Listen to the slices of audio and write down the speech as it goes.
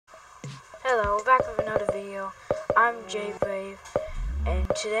Hello, back with another video. I'm Jay Brave, and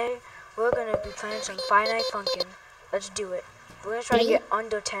today we're gonna be playing some Five Nights at Funkin'. Let's do it. We're gonna try to get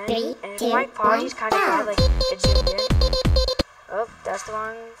under 10, and if my party's kind of bad, like it's zoomed in. Oh, that's the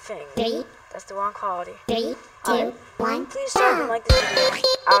wrong thing. That's the wrong quality. Alright, please start and like this video.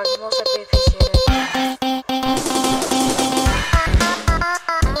 I would most likely appreciate it.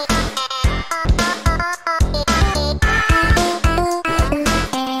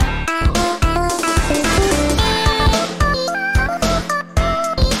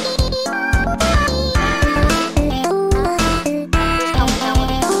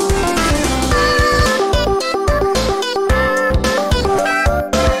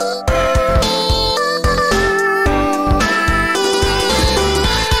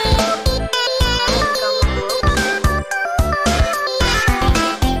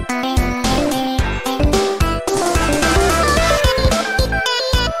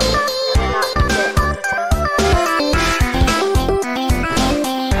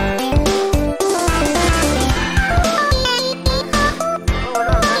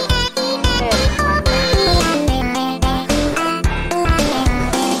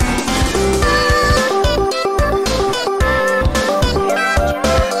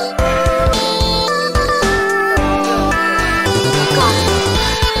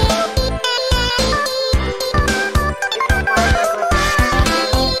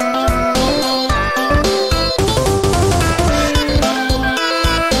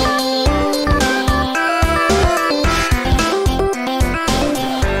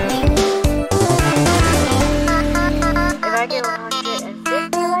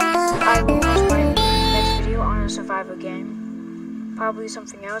 Survivor game. Probably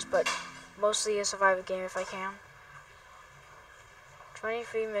something else, but mostly a survivor game if I can.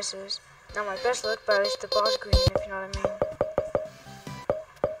 23 misses. Not my best look, but at least the ball's green, if you know what I mean.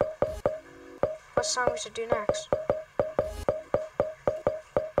 What song we should do next?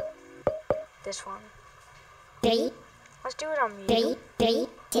 This one. Let's do it on mute. 3,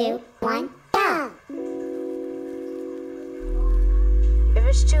 2, 1, go! If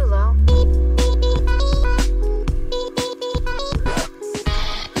it's too low,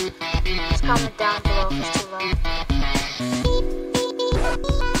 comment down below if it's too low.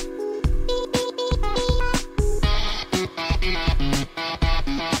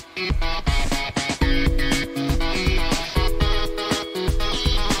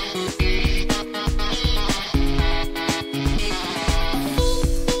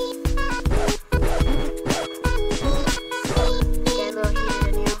 Get a little heated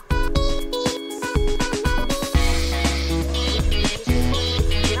in here.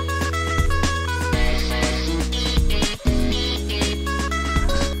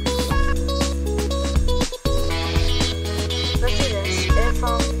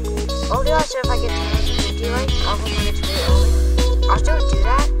 So if I get 250 likes, I'll put my next video early. I'll still do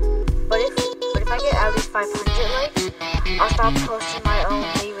that, but if I get at least 500 likes, I'll stop posting my own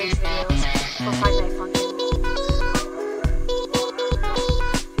lyrics videos for Five Nights at Funkin'.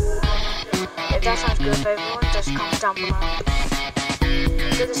 If that sounds good for everyone, just comment down below.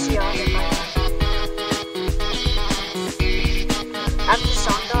 Good to see y'all again, bye. After the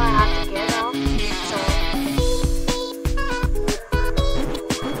song though, I have to get out, so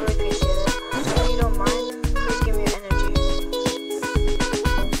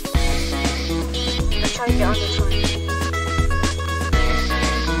try to get on this one.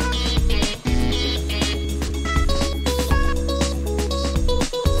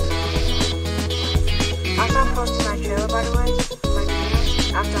 I'll start posting my trailer, by the way, my videos,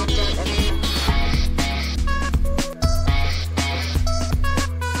 after I'm done with everything.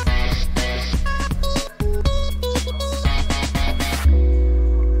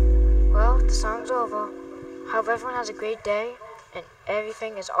 Well, the song's over. Hope everyone has a great day, and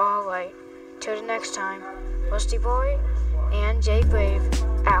everything is alright. Till the next time, Rusty Boy and Jay Brave.